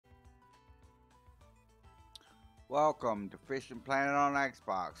Welcome to Fishing Planet on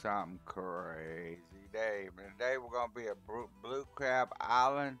Xbox. I'm Crazy Dave, and today we're going to be at Blue Crab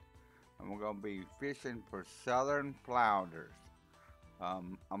Island, and we're going to be fishing for southern flounders.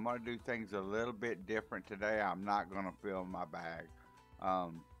 I'm going to do things a little bit different today. I'm not going to fill my bag.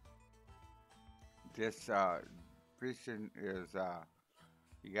 Um, this fishing is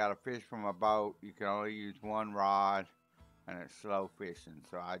you got to fish from a boat. You can only use one rod, and it's slow fishing.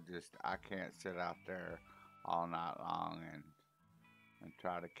 So I can't sit out there all night long and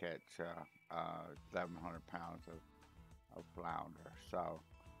try to catch 1,100 pounds of flounder. So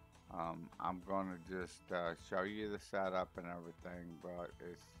I'm going to just show you the setup and everything, but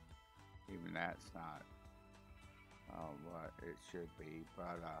even that's not what it should be.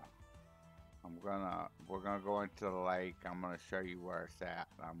 But we're gonna go into the lake. I'm gonna show you where it's at.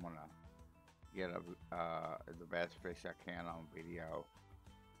 I'm gonna get the best fish I can on video,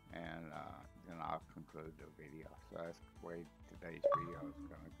 and then I'll conclude the video. So that's the way today's video is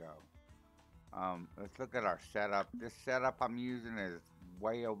gonna go. Let's look at our setup. This setup I'm using is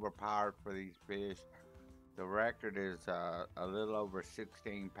way overpowered for these fish. The record is a little over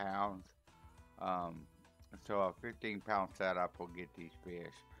 16 pounds. Um, so a 15-pound setup will get these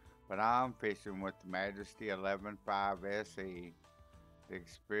fish. But I'm fishing with the Majesty 11.5 SE, the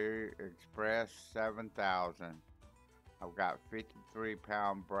Express 7000. I've got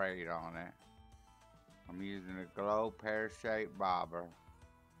 53-pound braid on it. I'm using a glow pear-shaped bobber.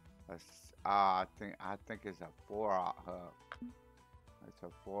 I think it's a 4/0 hook. It's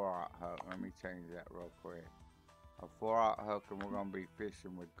a 4/0 hook. Let me change that real quick. A 4/0 hook, and we're gonna be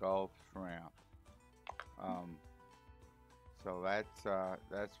fishing with Gulf shrimp. Um, so that's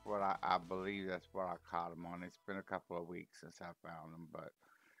what I believe that's what I caught them on. It's been a couple of weeks since I found them, but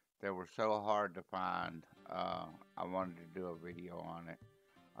they were so hard to find. I wanted to do a video on it.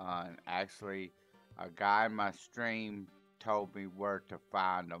 And actually, a guy in my stream told me where to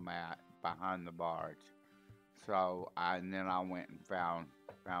find them at behind the barge. So and then I went and found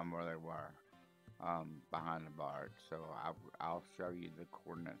where they were behind the barge. So I'll show you the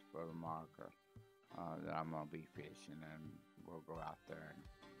coordinates for the marker that I'm gonna be fishing, and we'll go out there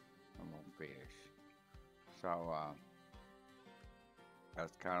and we'll fish. So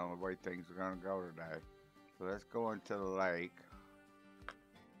that's kind of the way things are gonna go today. So let's go into the lake.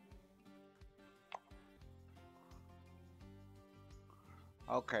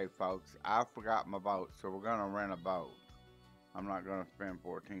 Okay, folks, I forgot my boat, so we're gonna rent a boat. I'm not gonna spend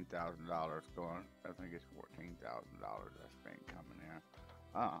 $14,000 going. I think it's $14,000 I spent coming in.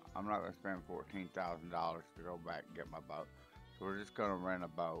 I'm not gonna spend $14,000 to go back and get my boat. So we're just gonna rent a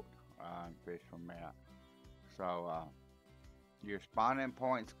boat and fish from there. So your spawning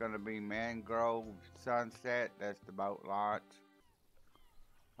point's gonna be Mangrove Sunset. That's the boat launch.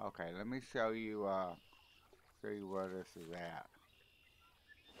 Okay, let me show you where this is at.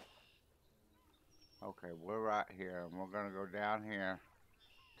 Okay, we're right here, and we're gonna go down here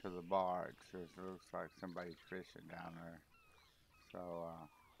to the barge. It looks like somebody's fishing down there. So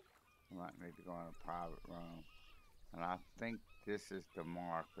we might need to go in a private room. And I think this is the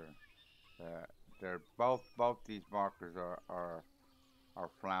marker. They're both these markers are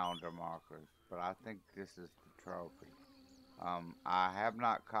flounder markers, but I think this is the trophy. I have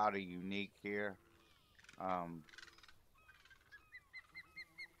not caught a unique here. Um,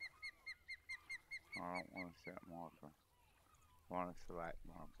 I don't want to set marker. I want to select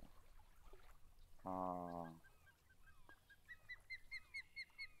marker.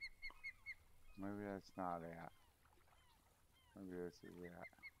 Maybe that's not it. Maybe this is it.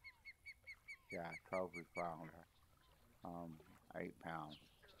 Yeah, trophy flounder. 8 pounds.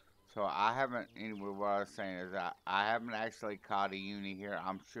 So I haven't. Anyway, what I was saying is I haven't actually caught a uni here.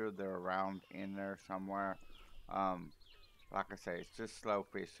 I'm sure they're around in there somewhere. Um, like I say, it's just slow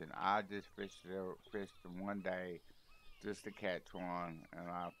fishing. I just fished them one day just to catch one, and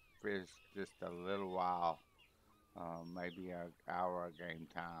I fished just a little while, maybe an hour of game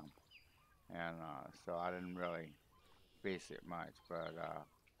time, and so I didn't really fish it much. But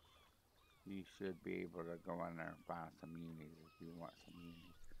you should be able to go in there and find some unis if you want some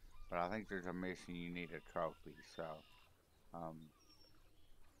unis. But I think there's a mission you need a trophy, so um,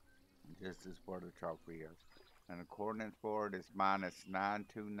 this is where the trophy is. And the coordinates for it is minus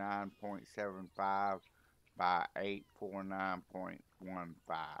 929.75 by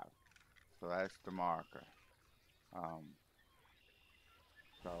 849.15. So that's the marker. Um,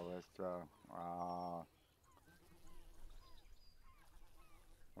 so let's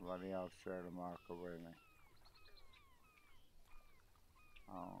somebody else share the marker with me.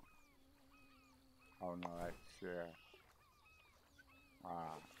 Oh, oh no, that's share.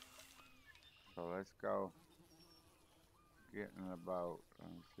 So let's go. getting a boat.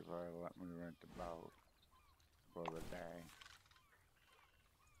 Let me see if I let me rent the boat for the day.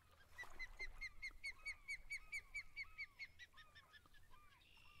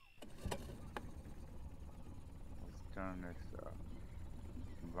 Let's turn this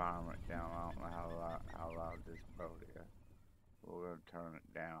environment down. I don't know how loud this boat is. We're gonna turn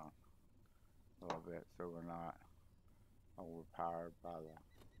it down a little bit so we're not overpowered by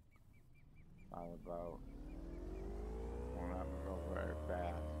the boat. We'll not go very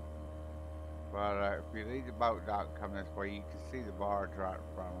fast. But if you leave the boat dock and come this way, you can see the barge right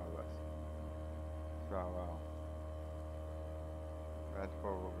in front of us. So that's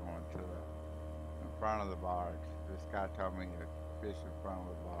where we're going to in front of the barge. This guy told me to fish in front of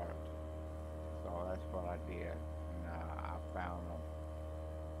the barge. So that's what I did. And I found them.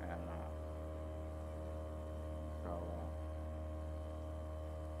 And so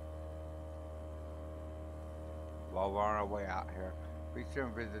while we're on our way out here, be sure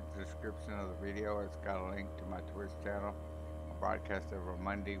and visit the description of the video. It's got a link to my Twitch channel. I broadcast every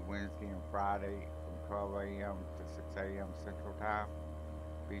Monday, Wednesday, and Friday from 12 a.m. to 6 a.m. Central Time.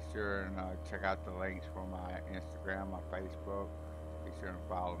 Be sure and check out the links for my Instagram, my Facebook. Be sure and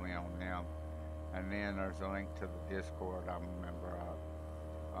follow me on them. And then there's a link to the Discord I'm a member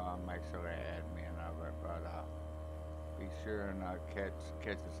of. Make sure they add me in of it. But be sure and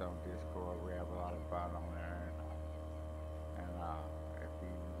catch us on Discord. We have a lot of fun on there. And if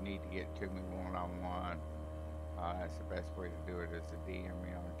you need to get to me one-on-one, that's the best way to do it is to DM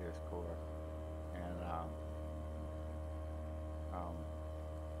me on Discord. And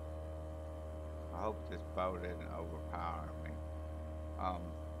I hope this boat isn't overpowering me.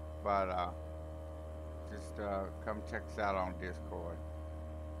 But just come check us out on Discord.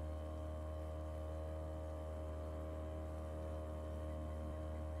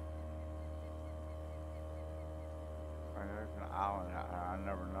 There's an island. I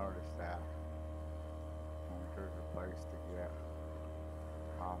never noticed that. There's a place to get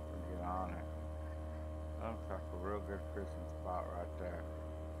off and get on it. That looks like a real good fishing spot right there.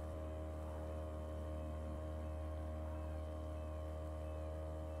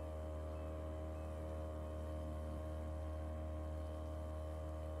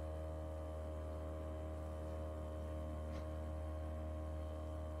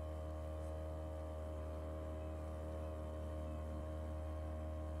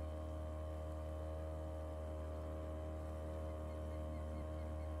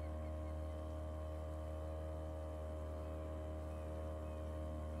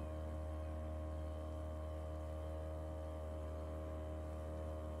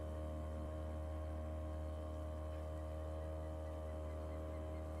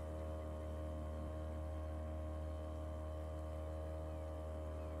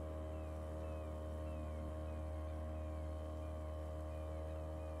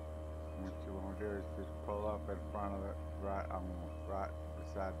 What you want to do is just pull up in front of it, right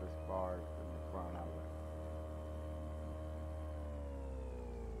beside this barge in the front of it.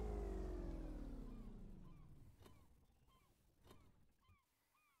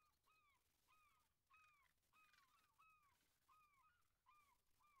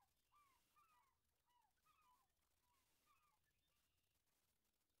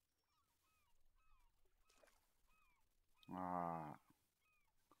 Alright,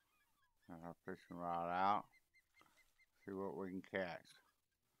 got our fishing rod out. See what we can catch.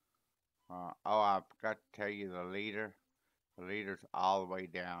 Oh, I forgot to tell you the leader. The leader's all the way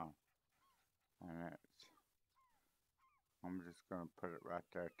down, and I'm just gonna put it right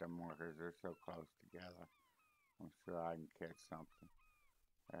there at the markers. They're so close together. I'm sure I can catch something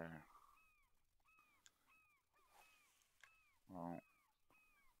there. Well,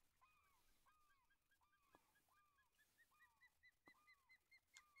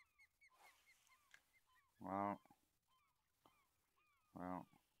 well, well.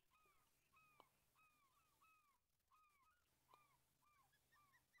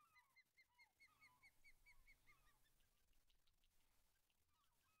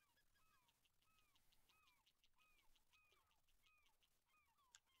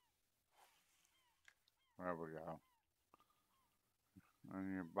 There we go.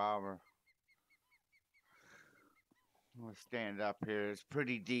 And your bobber. We'll stand up here. It's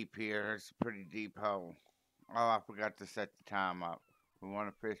pretty deep here. It's a pretty deep hole. Oh, I forgot to set the time up. We want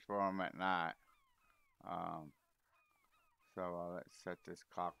to fish for them at night. Um, so let's set this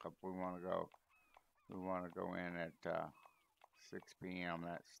clock up. We want to go. We want to go in at 6 p.m.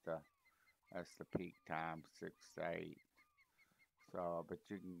 That's the peak time, 6 to 8. So, but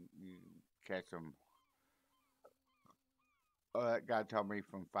you can catch them. Oh, that guy told me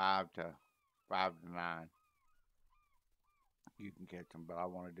from 5 to 9. you can catch them, but I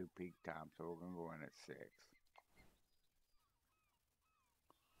want to do peak time, so we're gonna go in at 6.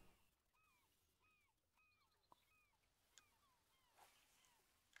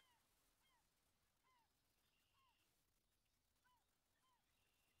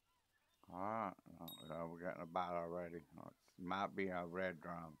 All right, we're getting a bite already. It might be a red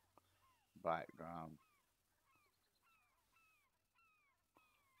drum, black drum.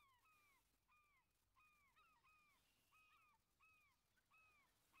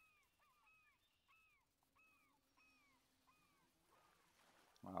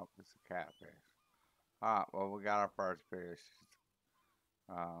 Oh, it's a catfish. All right, well we got our first fish,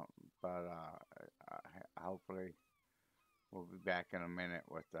 uh, but hopefully we'll be back in a minute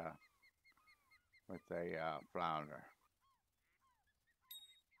with a flounder.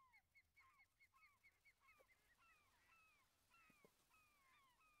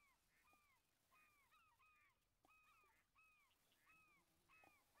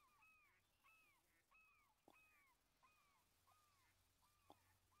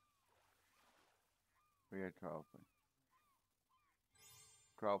 Be a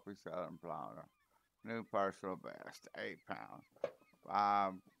trophy southern flounder, new personal best, 8 pounds,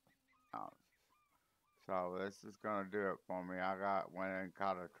 5 ounces. So this is gonna do it for me. I got went and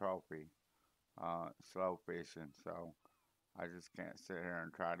caught a trophy, slow fishing. So I just can't sit here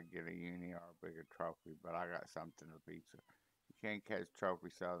and try to get a uni or a bigger trophy. But I got something to beat you. You can't catch trophy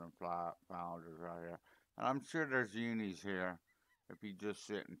southern flounders right here. And I'm sure there's unis here if you just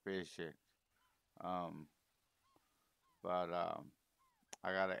sit and fish it. Um, but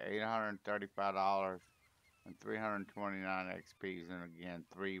I got a $835 and 329 XPs, and again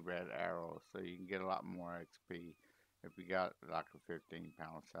 3 red arrows. So you can get a lot more XP if you got like a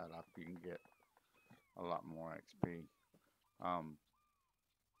 15-pound setup. You can get a lot more XP. Um,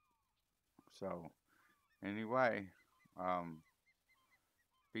 so anyway, um,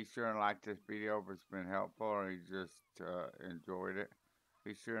 be sure and like this video if it's been helpful or you just enjoyed it.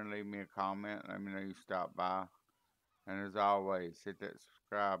 Be sure and leave me a comment. Let me know you stopped by. And as always, hit that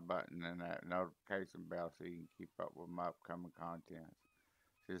subscribe button and that notification bell so you can keep up with my upcoming content.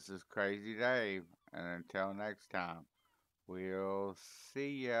 This is Crazy Dave, and until next time, we'll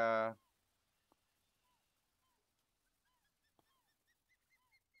see ya.